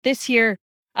This year,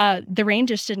 the rain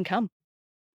just didn't come.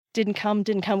 Didn't come.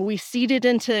 We seeded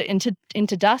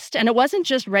into dust, and it wasn't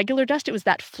just regular dust, it was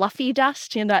that fluffy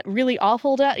dust, that really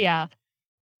awful dust. Yeah.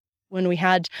 When we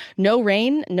had no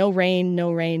rain, no rain,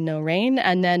 no rain, no rain,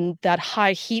 and then that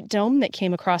high heat dome that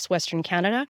came across Western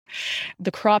Canada,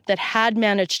 the crop that had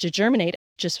managed to germinate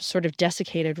just sort of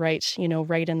desiccated right in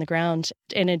the ground,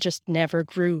 and it just never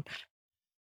grew.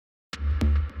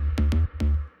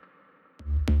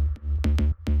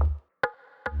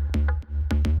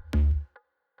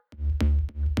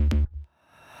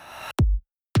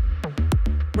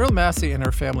 Merle Massey and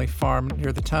her family farm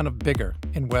near the town of Biggar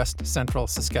in west central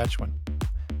Saskatchewan.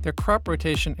 Their crop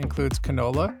rotation includes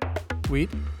canola, wheat,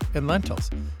 and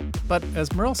lentils. But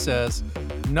as Merle says,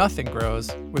 nothing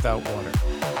grows without water.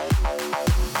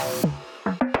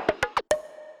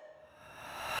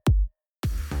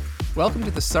 Welcome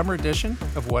to the summer edition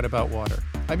of What About Water?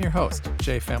 I'm your host,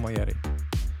 Jay Famiglietti.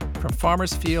 From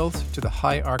farmers' fields to the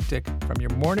high Arctic, from your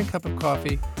morning cup of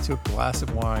coffee to a glass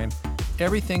of wine,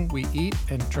 everything we eat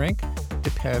and drink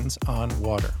depends on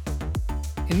water.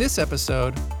 In this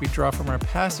episode, we draw from our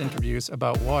past interviews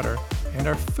about water and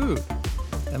our food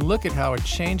and look at how a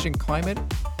changing climate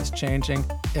is changing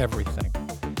everything.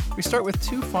 We start with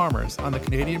two farmers on the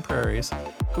Canadian prairies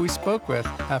who we spoke with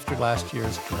after last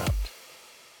year's drought.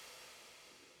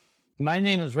 My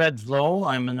name is Reg Lowe.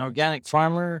 I'm an organic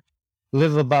farmer.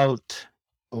 Live about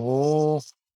 20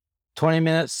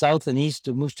 minutes south and east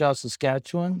of Moose Jaw,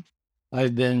 Saskatchewan.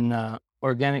 I've been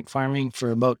organic farming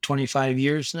for about 25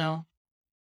 years now.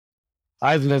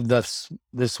 I've lived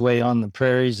this way on the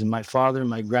prairies, and my father,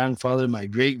 my grandfather, my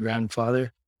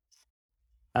great-grandfather.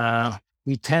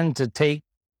 We tend to take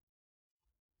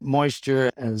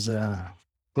moisture as a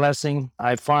blessing.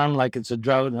 I farm like it's a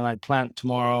drought, and I plant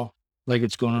tomorrow like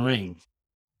it's going to rain.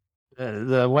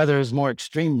 The weather is more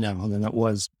extreme now than it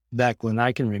was back when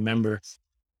I can remember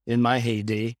in my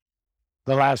heyday.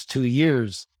 The last 2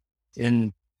 years,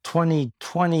 in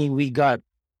 2020, we got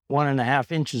 1.5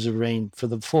 inches of rain for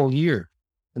the full year.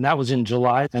 And that was in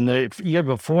July. And the year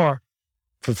before,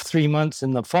 for 3 months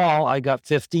in the fall, I got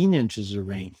 15 inches of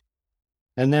rain.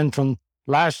 And then from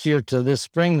last year to this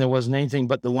spring, there wasn't anything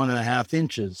but the 1.5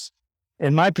 inches.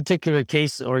 In my particular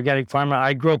case, organic farmer,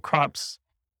 I grow crops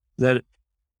that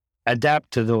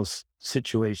adapt to those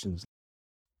situations.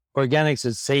 Organics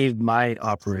has saved my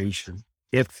operation.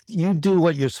 If you do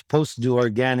what you're supposed to do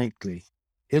organically,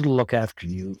 it'll look after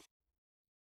you.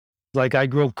 Like I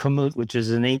grow kamut, which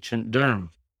is an ancient durum,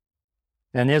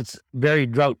 and it's very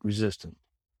drought resistant.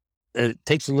 It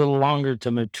takes a little longer to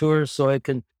mature, so it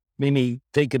can maybe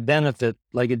take a benefit,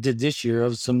 like it did this year,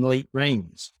 of some late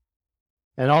rains.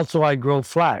 And also I grow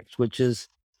flax,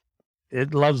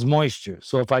 it loves moisture.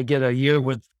 So if I get a year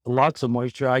with lots of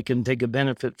moisture, I can take a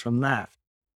benefit from that.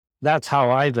 That's how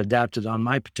I've adapted on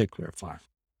my particular farm.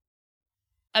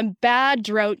 A bad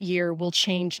drought year will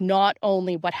change not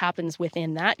only what happens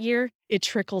within that year, it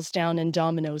trickles down in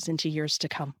dominoes into years to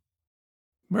come.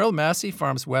 Merle Massey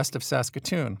farms west of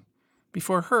Saskatoon.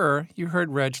 Before her, you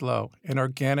heard Reg Lowe, an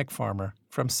organic farmer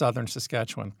from southern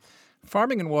Saskatchewan.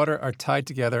 Farming and water are tied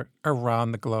together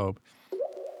around the globe.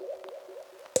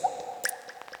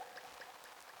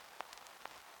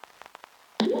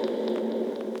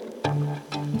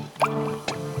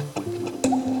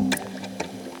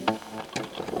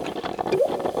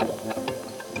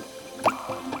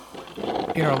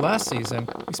 In our last season,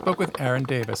 we spoke with Aaron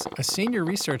Davis, a senior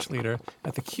research leader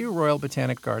at the Kew Royal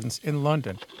Botanic Gardens in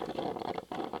London.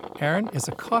 Aaron is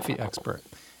a coffee expert,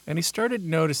 and he started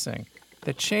noticing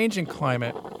that changing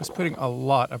climate was putting a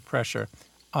lot of pressure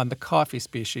on the coffee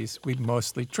species we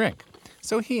mostly drink.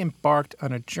 So he embarked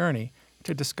on a journey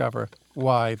to discover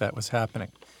why that was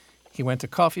happening. He went to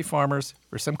coffee farmers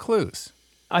for some clues.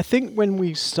 I think when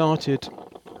we started,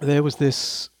 there was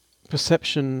this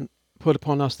perception put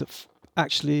upon us that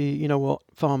actually,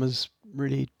 farmers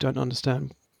really don't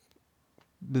understand,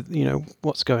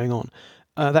 what's going on.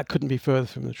 That couldn't be further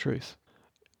from the truth.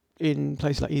 In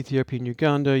places like Ethiopia and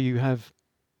Uganda, you have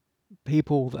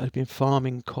people that have been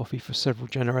farming coffee for several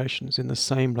generations in the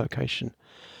same location.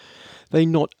 They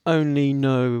not only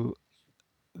know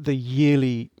the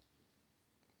yearly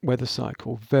weather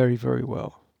cycle very, very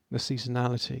well, the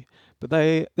seasonality, but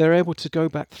they're able to go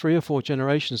back 3 or 4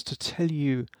 generations to tell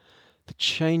you the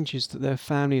changes that their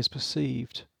family has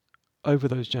perceived over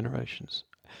those generations.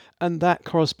 And that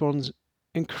corresponds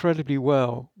incredibly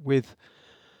well with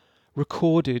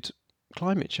recorded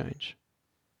climate change.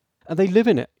 And they live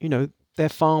in it. Their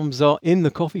farms are in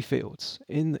the coffee fields,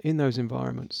 in those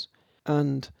environments.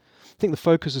 And I think the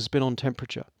focus has been on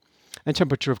temperature. And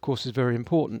temperature, of course, is very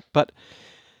important. But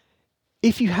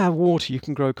If you have water, you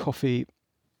can grow coffee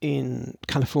in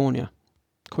California,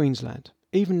 Queensland.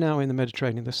 Even now in the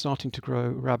Mediterranean, they're starting to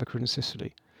grow Arabica in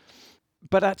Sicily.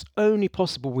 But that's only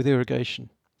possible with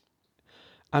irrigation.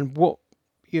 And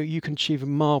you can achieve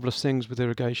marvelous things with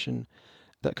irrigation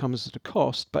that comes at a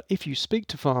cost. But if you speak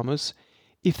to farmers,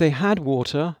 if they had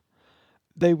water,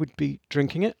 they would be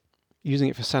drinking it, using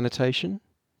it for sanitation,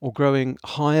 or growing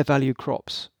higher value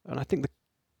crops. And I think the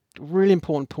really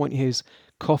important point here is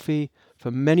coffee, for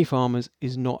many farmers,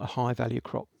 is not a high value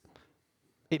crop.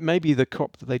 It may be the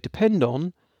crop that they depend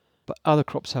on, but other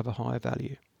crops have a higher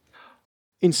value.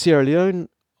 In Sierra Leone,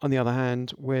 on the other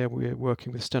hand, where we're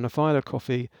working with Stenophylla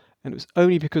coffee, and it was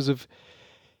only because of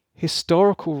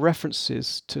historical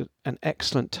references to an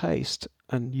excellent taste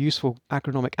and useful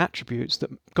agronomic attributes that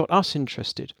got us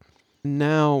interested.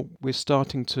 Now we're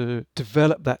starting to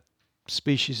develop that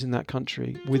species in that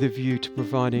country with a view to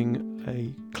providing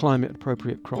a climate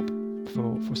appropriate crop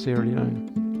for Sierra Leone.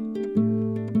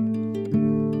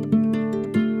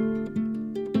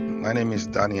 My name is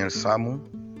Daniel Samu.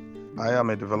 I am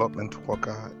a development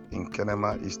worker in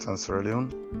Kenema, Eastern Sierra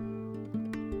Leone.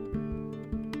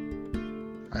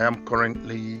 I am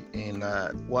currently in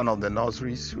one of the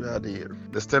nurseries where the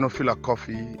Stenophylla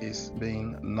coffee is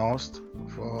being nursed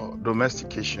for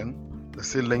domestication. The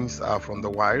seedlings are from the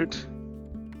wild.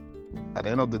 At the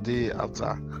end of the day,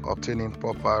 after obtaining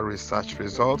proper research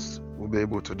results, we'll be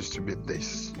able to distribute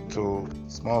this to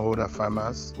smallholder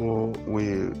farmers who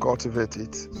will cultivate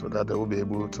it so that they will be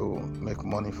able to make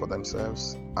money for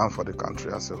themselves and for the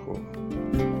country as a whole.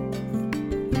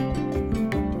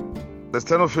 The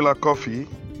Stenophylla coffee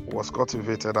was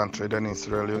cultivated and traded in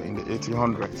Sierra Leone in the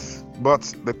 1800s,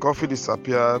 but the coffee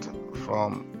disappeared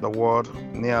from the world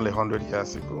nearly 100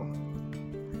 years ago.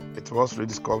 It was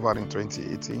rediscovered in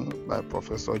 2018 by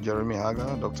Professor Jeremy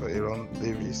Hagar, Dr. Aaron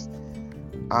Davis,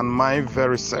 and my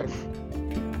very self.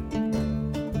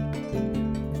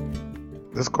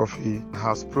 This coffee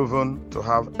has proven to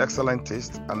have excellent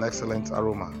taste and excellent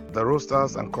aroma. The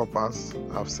roasters and coppers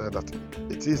have said that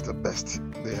it is the best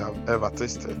they have ever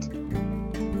tasted.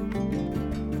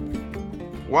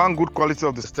 One good quality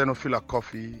of the Stenophylla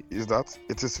coffee is that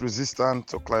it is resistant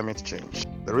to climate change.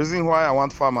 The reason why I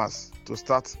want farmers to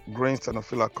start growing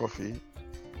Stenophylla coffee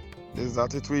is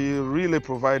that it will really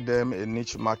provide them a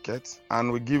niche market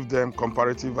and will give them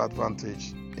comparative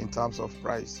advantage in terms of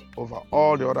price over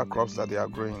all the other crops that they are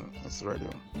growing in Sierra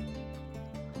Leone.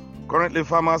 Currently,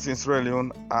 farmers in Sierra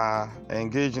Leone are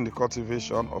engaged in the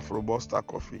cultivation of Robusta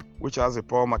coffee, which has a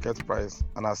poor market price,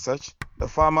 and as such, the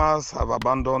farmers have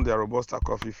abandoned their Robusta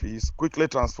coffee fields, quickly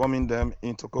transforming them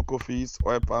into cocoa fields,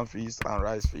 oil palm fields, and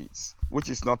rice fields, which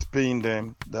is not paying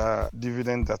them the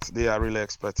dividend that they are really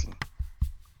expecting.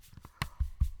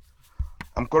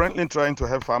 I'm currently trying to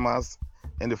help farmers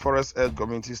in the forest edge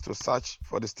communities to search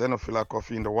for the Stenophylla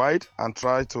coffee in the wild and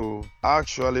try to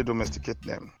actually domesticate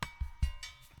them.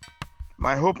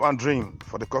 My hope and dream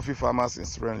for the coffee farmers in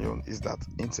Sierra Leone is that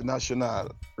international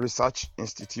research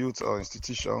institutes or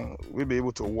institution will be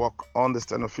able to work on the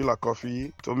Stenophylla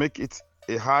coffee to make it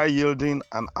a high-yielding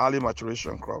and early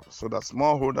maturation crop so that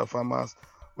smallholder farmers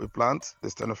will plant the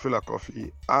Stenophylla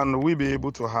coffee and we'll be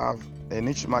able to have a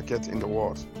niche market in the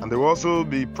world. And they will also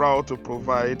be proud to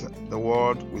provide the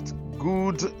world with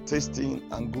good tasting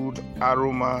and good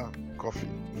aroma coffee.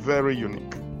 Very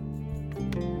unique.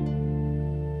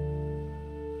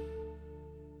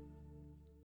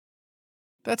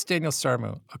 That's Daniel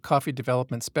Sarmu, a coffee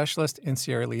development specialist in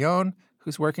Sierra Leone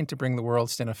who's working to bring the world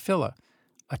Stenophylla,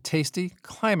 a tasty,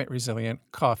 climate-resilient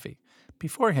coffee.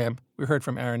 Before him, we heard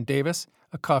from Aaron Davis,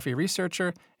 a coffee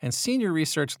researcher and senior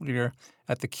research leader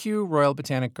at the Kew Royal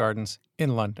Botanic Gardens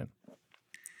in London.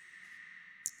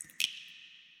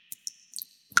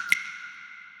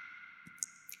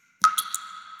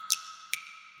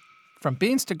 From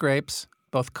beans to grapes,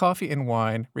 both coffee and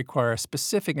wine require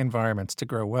specific environments to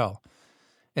grow well.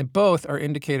 And both are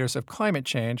indicators of climate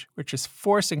change, which is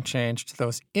forcing change to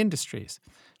those industries.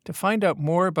 To find out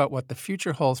more about what the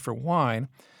future holds for wine,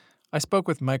 I spoke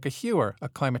with Micah Hewer, a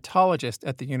climatologist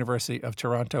at the University of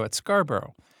Toronto at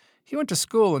Scarborough. He went to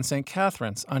school in St.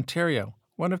 Catharines, Ontario,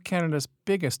 one of Canada's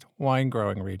biggest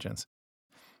wine-growing regions.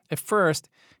 At first,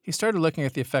 he started looking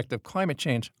at the effect of climate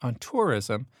change on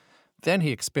tourism. Then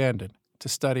he expanded to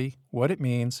study what it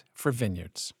means for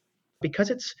vineyards. Because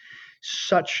it's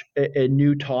such a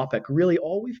new topic, really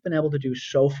all we've been able to do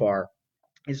so far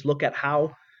is look at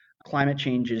how climate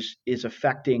change is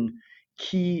affecting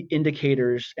key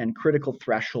indicators and critical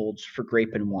thresholds for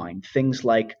grape and wine. Things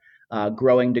like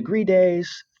growing degree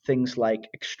days, things like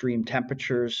extreme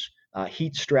temperatures,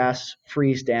 heat stress,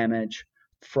 freeze damage,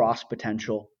 frost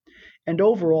potential. And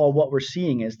overall, what we're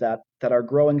seeing is that our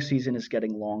growing season is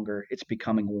getting longer. It's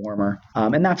becoming warmer,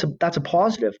 and that's a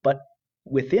positive. But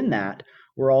within that,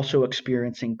 we're also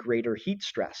experiencing greater heat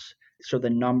stress. So the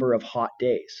number of hot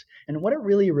days, and what it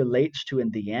really relates to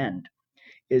in the end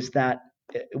is that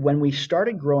when we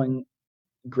started growing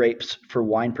grapes for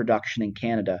wine production in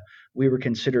Canada, we were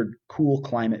considered cool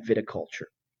climate viticulture.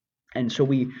 And so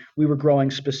we were growing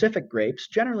specific grapes,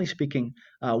 generally speaking,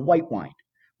 white wine.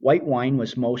 White wine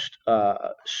was most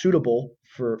suitable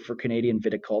for Canadian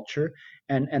viticulture,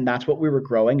 and that's what we were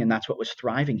growing, and that's what was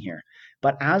thriving here.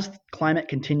 But as climate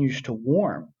continues to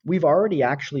warm, we've already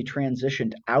actually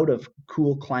transitioned out of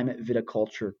cool climate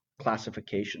viticulture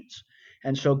classifications.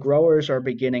 And so growers are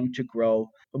beginning to grow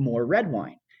more red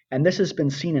wine. And this has been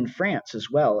seen in France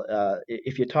as well.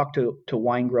 If you talk to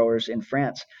wine growers in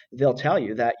France, they'll tell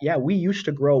you that, yeah, we used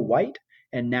to grow white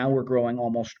and now we're growing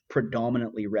almost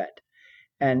predominantly red.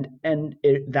 And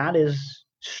that is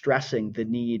stressing the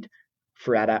need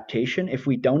for adaptation. If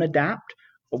we don't adapt,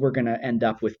 we're going to end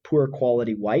up with poor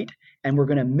quality white, and we're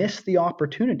going to miss the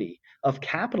opportunity of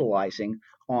capitalizing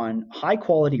on high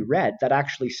quality red that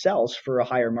actually sells for a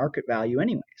higher market value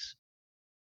anyways.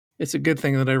 It's a good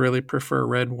thing that I really prefer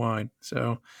red wine.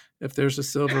 So if there's a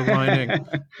silver lining,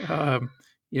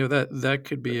 that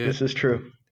could be it. This is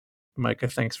true. Micah,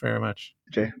 thanks very much.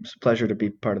 Jay, it's a pleasure to be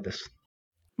part of this.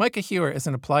 Micah Hewer is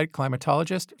an applied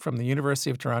climatologist from the University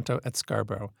of Toronto at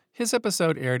Scarborough. His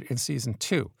episode aired in Season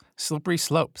 2, Slippery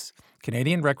Slopes,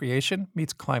 Canadian Recreation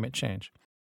Meets Climate Change.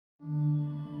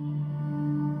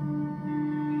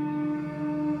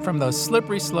 From those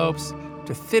slippery slopes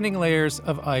to thinning layers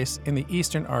of ice in the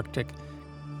eastern Arctic,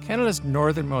 Canada's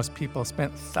northernmost people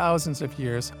spent thousands of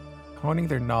years honing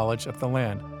their knowledge of the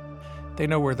land. They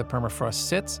know where the permafrost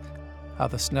sits, how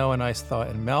the snow and ice thaw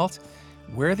and melt,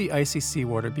 where the icy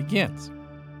seawater begins.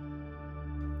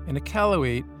 In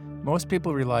Iqaluit, most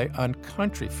people rely on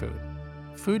country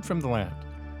food from the land.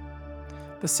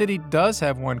 The city does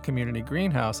have one community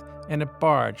greenhouse and a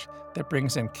barge that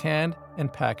brings in canned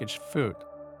and packaged food.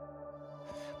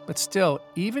 But still,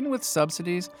 even with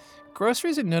subsidies,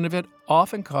 groceries in Nunavut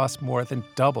often cost more than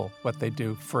double what they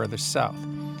do further south.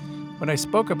 When I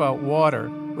spoke about water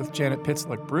with Janet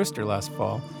Pitzlick-Brewster last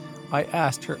fall, I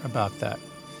asked her about that.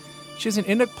 She's an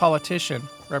Inuk politician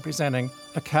representing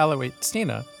Iqaluit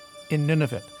Tsina in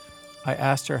Nunavut. I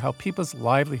asked her how people's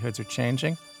livelihoods are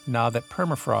changing now that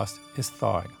permafrost is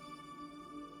thawing.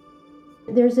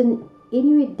 There's an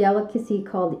Inuit delicacy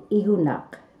called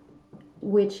igunak,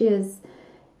 which is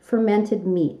fermented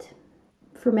meat,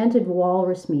 fermented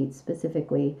walrus meat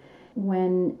specifically.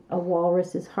 When a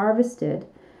walrus is harvested,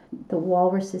 the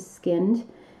walrus is skinned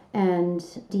and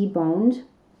deboned,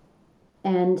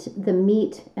 and the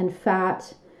meat and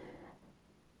fat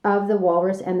of the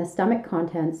walrus and the stomach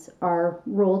contents are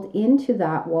rolled into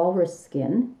that walrus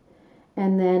skin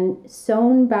and then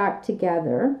sewn back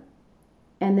together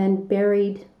and then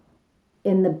buried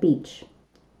in the beach,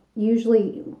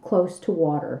 usually close to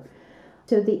water.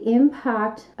 So the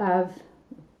impact of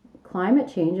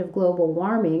climate change, of global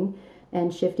warming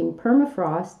and shifting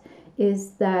permafrost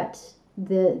is that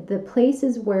the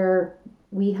places where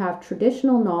we have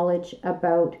traditional knowledge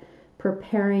about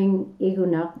preparing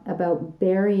igunak, about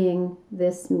burying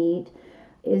this meat,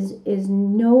 is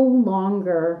no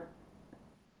longer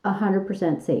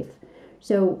 100% safe.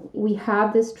 So we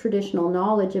have this traditional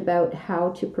knowledge about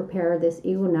how to prepare this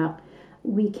igunak.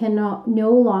 We cannot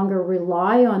no longer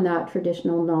rely on that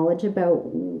traditional knowledge about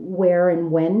where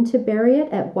and when to bury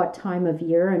it, at what time of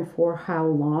year and for how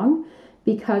long,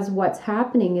 because what's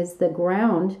happening is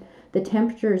the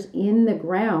temperatures in the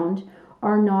ground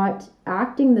are not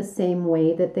acting the same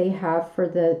way that they have for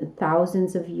the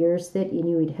thousands of years that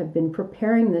Inuit have been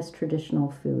preparing this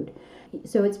traditional food.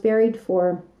 So it's buried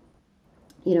for,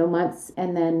 months,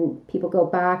 and then people go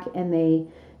back and they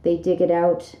dig it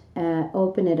out,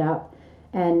 open it up,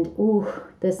 and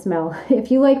the smell.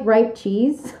 If you like ripe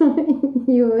cheese,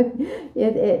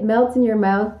 it melts in your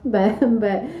mouth, but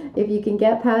if you can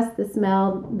get past the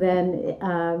smell, then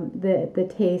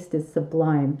the taste is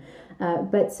sublime.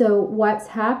 But so what's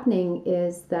happening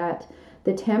is that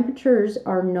the temperatures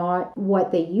are not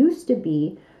what they used to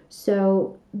be.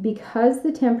 So because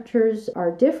the temperatures are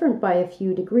different by a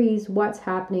few degrees, what's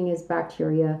happening is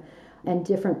bacteria and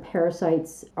different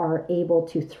parasites are able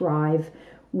to thrive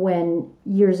when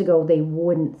years ago they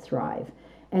wouldn't thrive.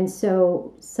 And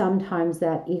so sometimes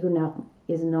that igunak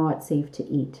is not safe to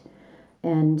eat.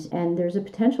 And there's a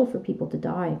potential for people to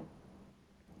die.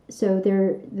 So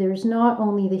there's not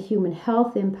only the human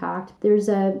health impact, there's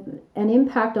an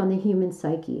impact on the human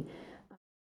psyche.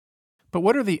 But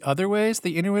what are the other ways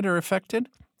the Inuit are affected?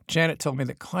 Janet told me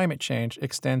that climate change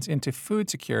extends into food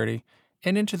security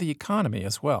and into the economy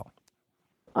as well.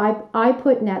 I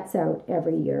put nets out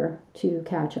every year to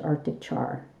catch Arctic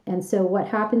char. And so what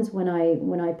happens when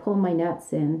I pull my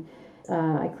nets in,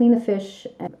 I clean the fish,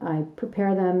 I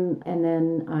prepare them, and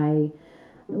then I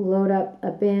load up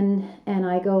a bin and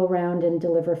I go around and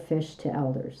deliver fish to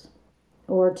elders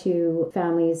or to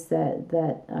families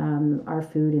that are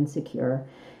food insecure,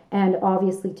 and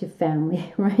obviously to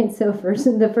family, right? So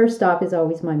the first stop is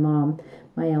always my mom,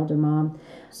 my elder mom.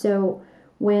 So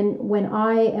when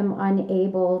I am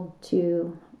unable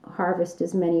to harvest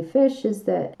as many fish as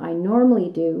that I normally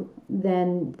do,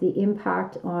 then the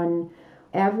impact on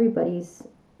everybody's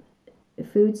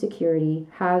food security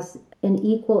has an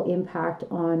equal impact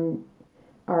on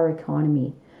our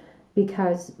economy,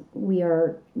 because we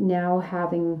are now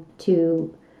having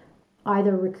to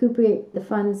either recuperate the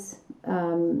funds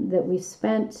that we've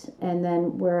spent, and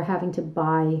then we're having to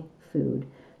buy food,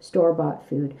 store-bought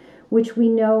food, which we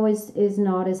know is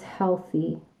not as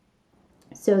healthy.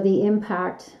 So the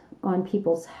impact on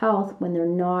people's health when they're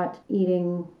not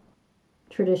eating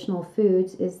traditional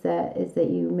foods is that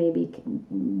you maybe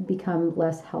become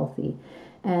less healthy.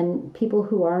 And people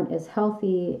who aren't as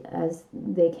healthy as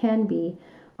they can be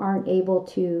aren't able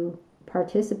to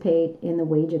participate in the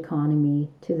wage economy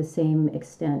to the same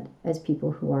extent as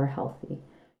people who are healthy.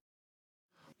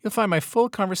 You'll find my full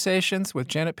conversations with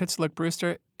Janet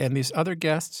Pitzeluck-Brewster and these other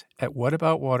guests at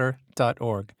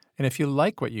whataboutwater.org. And if you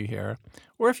like what you hear,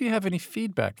 or if you have any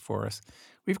feedback for us,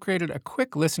 we've created a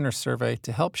quick listener survey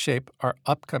to help shape our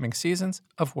upcoming seasons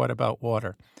of What About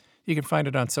Water. You can find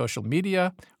it on social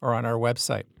media or on our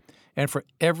website. And for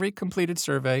every completed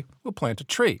survey, we'll plant a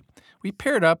tree. We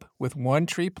paired up with One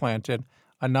Tree Planted,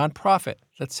 a nonprofit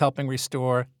that's helping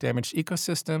restore damaged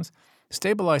ecosystems,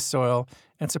 stabilize soil,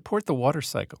 and support the water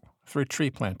cycle through tree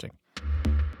planting.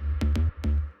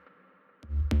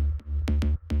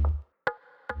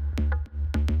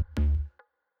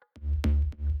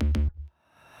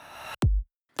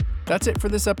 That's it for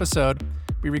this episode.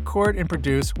 We record and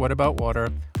produce What About Water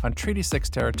on Treaty 6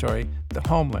 territory, the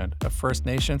homeland of First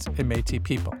Nations and Métis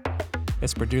people.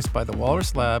 It's produced by the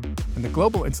Walrus Lab and the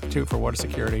Global Institute for Water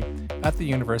Security at the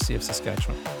University of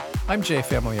Saskatchewan. I'm Jay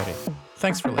Famiglietti.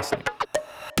 Thanks for listening.